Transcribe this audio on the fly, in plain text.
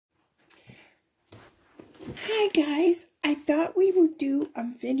Hi guys, I thought we would do a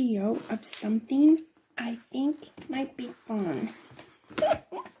video of something I think might be fun.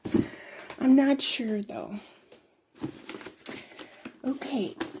 I'm not sure though.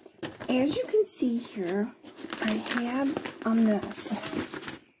 Okay, as you can see here, I have a mess.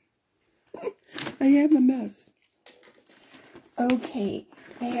 Okay,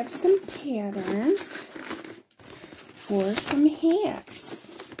 I have some patterns for some hats.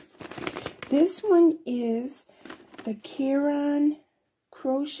 This one is the Caron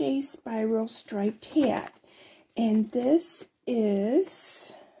Crochet Spiral Striped Hat. And this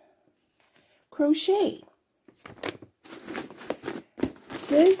is crochet.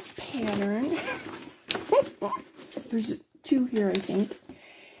 This pattern, there's two here I think,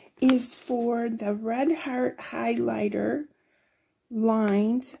 is for the Red Heart Highlighter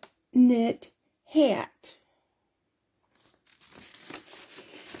Lines Knit Hat.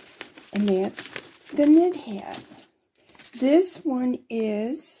 And that's the knit hat. This one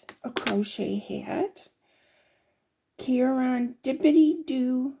is a crochet hat. Caron Dippity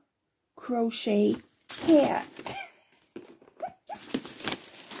Do Crochet Hat.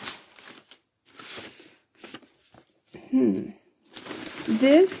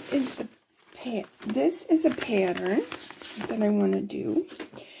 This is a pattern that I want to do.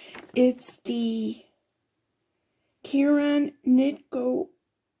 It's the Caron Knit Go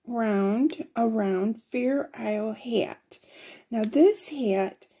Round Around Fair Isle hat. Now this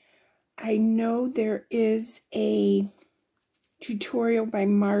hat, I know there is a tutorial by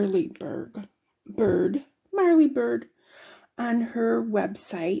Marley Bird on her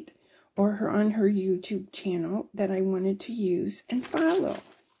website or on her YouTube channel that I wanted to use and follow.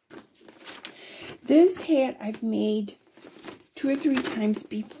 This hat I've made 2 or 3 times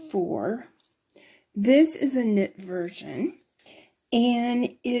before. This is a knit version,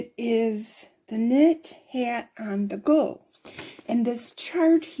 and it is the knit hat on the go. And this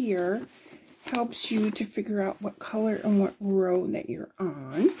chart here helps you to figure out what color and what row that you're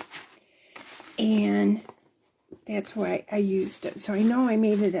on. And that's why I used it. So I know I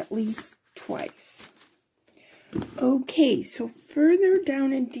made it at least twice. Okay, so further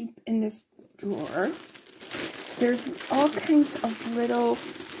down and deep in this drawer, there's all kinds of little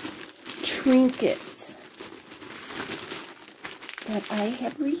trinkets that I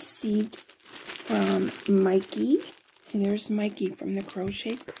have received from Mikey. See, there's Mikey from the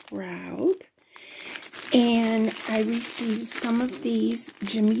Crochet Crowd. And I received some of these,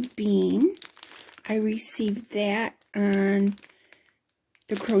 Jimmy Bean. I received that on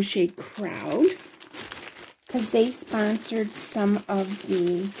the Crochet Crowd because they sponsored some of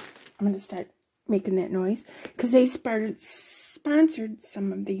the, I'm going to start making that noise, because they sponsored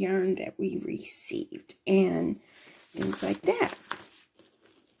some of the yarn that we received and things like that.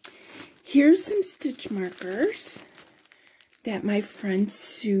 Here's some stitch markers that my friend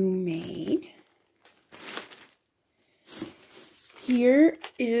Sue made. Here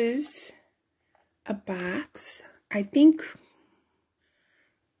is a box. I think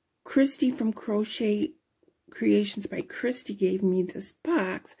Christy from Crochet Creations by Christy gave me this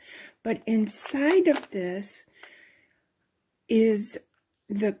box, but inside of this is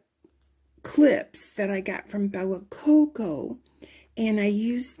the clips that I got from Bella Coco, and I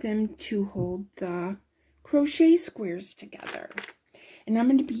used them to hold the crochet squares together. And I'm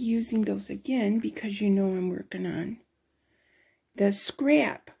going to be using those again because you know I'm working on the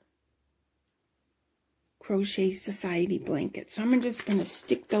scrap Crochet Society blanket. So I'm just going to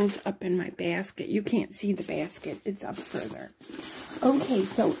stick those up in my basket. You can't see the basket. It's up further. Okay,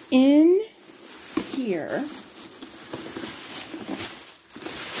 so in here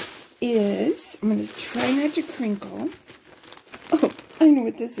is, I'm going to try not to crinkle. Oh, I know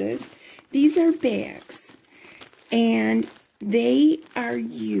what this is. These are bags, and they are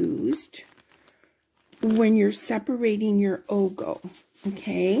used when you're separating your ogo,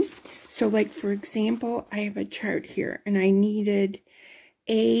 okay? So, like, for example, I have a chart here, and I needed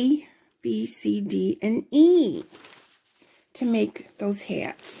A, B, C, D, and E to make those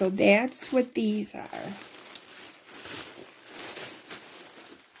hats. So that's what these are.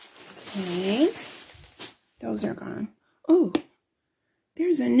 Okay. Those are gone. Oh,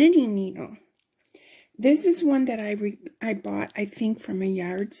 there's a knitting needle. This is one that I bought, I think, from a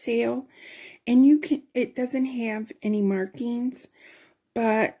yard sale. And it doesn't have any markings,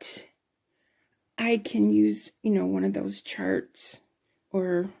 but I can use, you know, one of those charts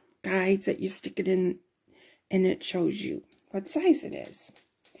or guides that you stick it in and it shows you what size it is.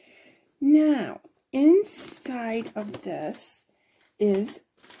 Now, inside of this is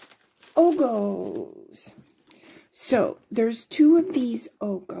ogos. So, there's 2 of these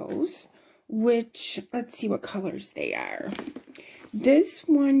ogos. which, let's see what colors they are. This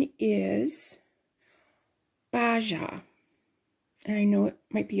one is Baja. And I know it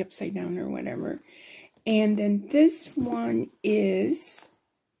might be upside down or whatever. And then this one is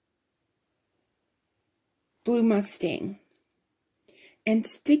Blue Mustang. And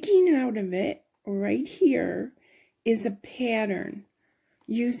sticking out of it right here is a pattern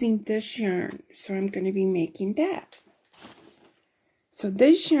using this yarn. So I'm going to be making that. So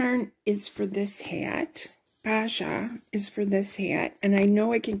this yarn is for this hat. Baja is for this hat. And I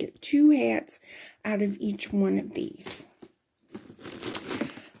know I can get 2 hats out of each one of these.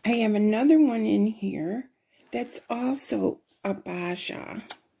 I have another one in here that's also a Baja.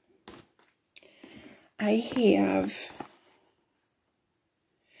 I have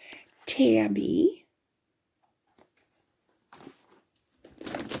Tabby.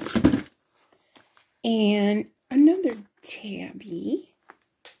 And another Tabby.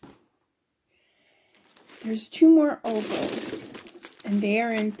 There's 2 more ovals, and they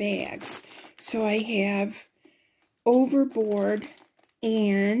are in bags. So I have Overboard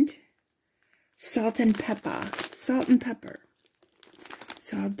and Salt and Pepper. Salt and Pepper.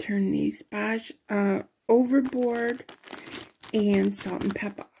 So I'll turn these Overboard and Salt and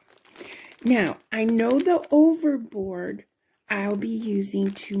Pepper. Now, I know the Overboard I'll be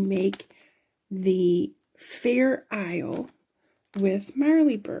using to make the Fair Isle with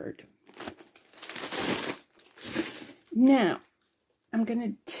Marley Bird. Now, I'm going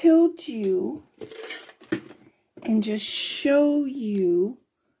to tilt you and just show you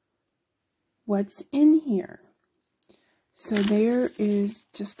what's in here. So there is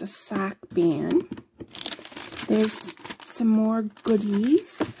just a sock band. There's some more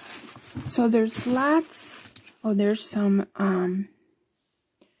goodies. So there's lots. Oh, there's some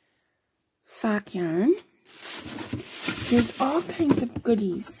sock yarn. There's all kinds of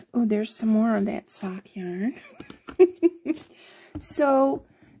goodies. Oh, there's some more of that sock yarn. So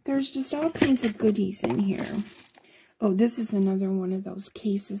there's just all kinds of goodies in here. Oh, this is another one of those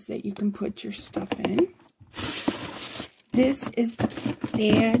cases that you can put your stuff in. This is the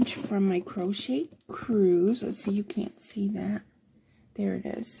badge from my crochet cruise. Let's see, you can't see that. There it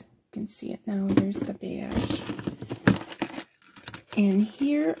is. You can see it now. There's the badge. And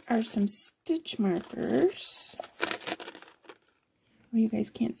here are some stitch markers. Well, you guys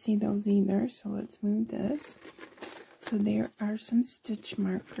can't see those either, so let's move this. So there are some stitch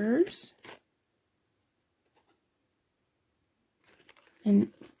markers.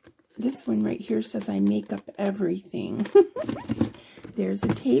 And this one right here says I make up everything. There's a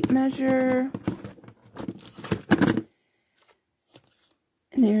tape measure.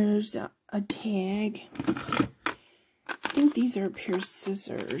 And there's a tag. I think these are a pair of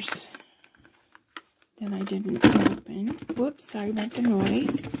scissors that I didn't open. Whoops, sorry about the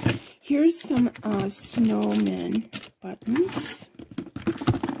noise. Here's some snowman buttons.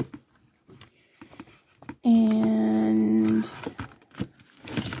 And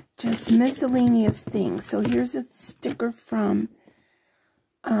just miscellaneous things. So here's a sticker from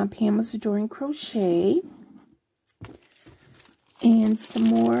Pamela's Adoring Crochet. And some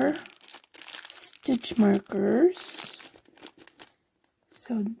more stitch markers.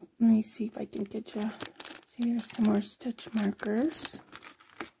 So let me see if I can get you. See, there's some more stitch markers.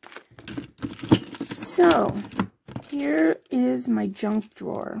 So here is my junk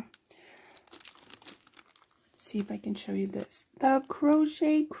drawer. Let's see if I can show you this. The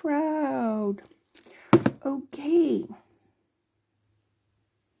Crochet Crowd. Okay.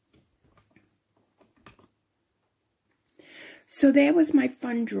 So that was my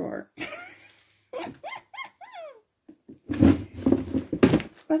fun drawer.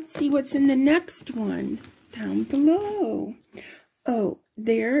 Let's see what's in the next one down below. Oh,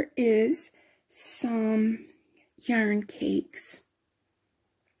 there is some yarn cakes.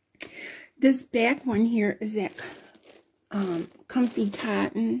 This back one here is that comfy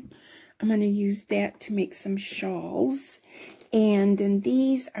cotton. I'm going to use that to make some shawls. And then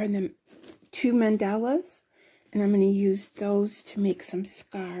these are the 2 mandalas. And I'm going to use those to make some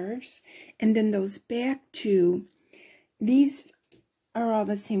scarves. And then those back 2, these are all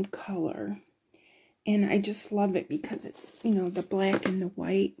the same color. And I just love it because it's, you know, the black and the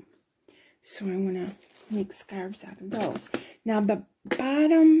white. So I want to make scarves out of those. Now the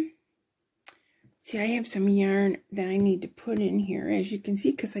bottom, see, I have some yarn that I need to put in here, as you can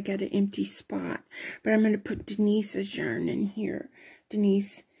see, because I got an empty spot. But I'm going to put Denise's yarn in here.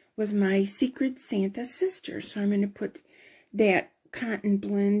 Denise was my Secret Santa sister. So I'm going to put that cotton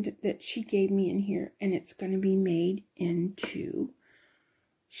blend that she gave me in here. And it's going to be made into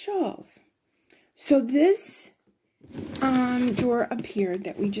shawls. So this drawer up here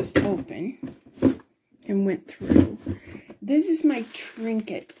that we just opened and went through. This is my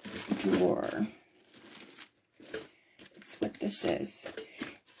trinket drawer. That's what this is.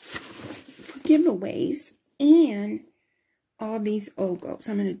 For giveaways and all these Ogos.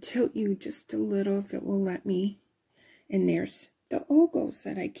 I'm going to tilt you just a little if it will let me. And there's the Ogos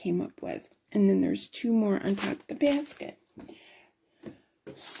that I came up with. And then there's 2 more on top of the basket.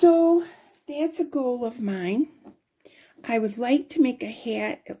 So that's a goal of mine. I would like to make a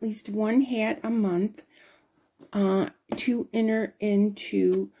hat, at least 1 hat a month, to enter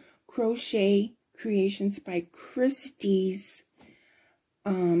into Crochet Creations by Christie's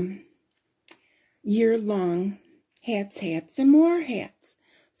year-long hats, and more hats.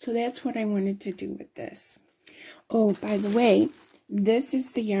 So that's what I wanted to do with this. Oh, by the way, this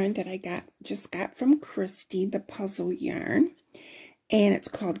is the yarn that I just got from Christie, the puzzle yarn. And it's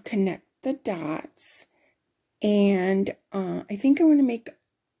called Connect the Dots. And I think I want to make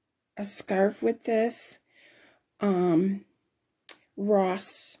a scarf with this.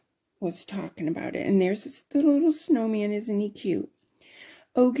 Ross was talking about it. And there's this little snowman. Isn't he cute?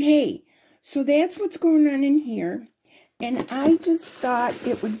 Okay, so that's what's going on in here. And I just thought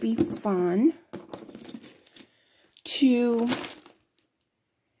it would be fun to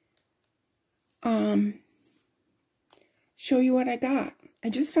show you what I got. I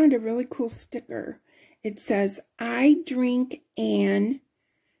just found a really cool sticker. It says, I drink and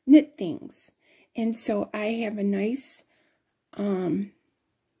knit things. And so I have a nice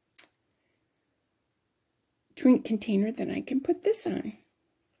drink container that I can put this on.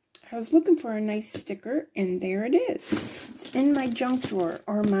 I was looking for a nice sticker, and there it is. It's in my junk drawer,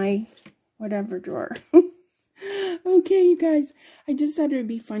 or my whatever drawer. Okay, you guys, I just thought it would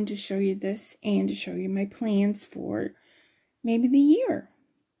be fun to show you this and to show you my plans for maybe the year.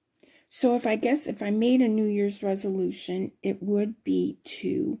 So if I made a New Year's resolution, it would be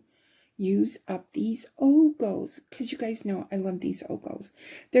to use up these Ogos, because you guys know I love these Ogos.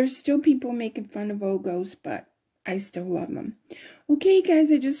 There's still people making fun of Ogos, but I still love them. Okay,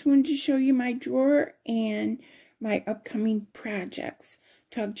 guys, I just wanted to show you my drawer and my upcoming projects.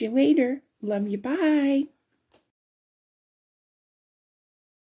 Talk to you later. Love you. Bye.